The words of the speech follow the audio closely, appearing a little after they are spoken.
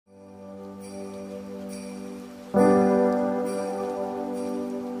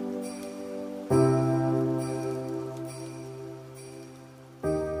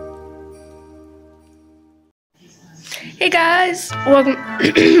guys, welcome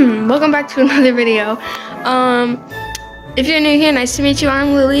welcome back to another video. If you're new here, nice to meet you.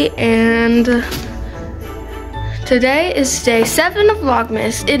 I'm Lily, and today is day 7 of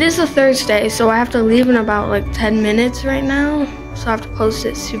vlogmas. It is a Thursday, so I have to leave in about like 10 minutes right now, so I have to post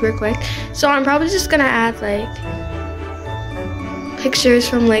it super quick. So I'm probably just gonna add like pictures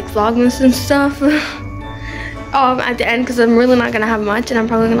from like vlogmas and stuff at the end, because I'm really not gonna have much, and I'm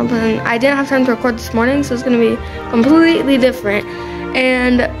probably gonna put in, I didn't have time to record this morning, so it's gonna be completely different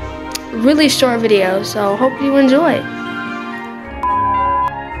and really short video, so hope you enjoy.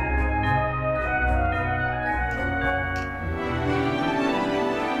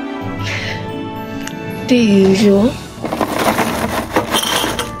 The usual.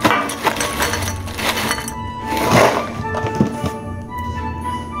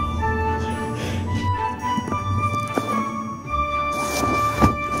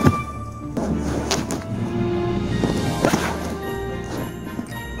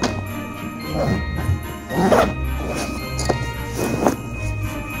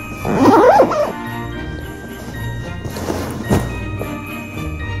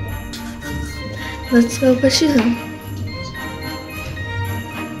 Let's go put shoes on.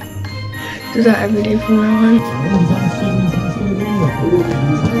 Do that every day from now on.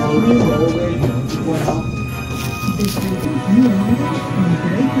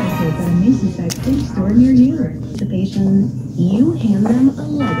 You hand them a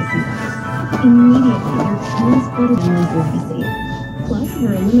legacy box. Immediately, you're transported to Lily's legacy. Plus,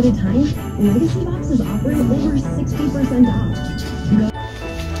 for a limited time, legacy boxes offer over 60% off.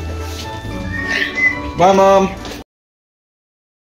 Bye, Mom.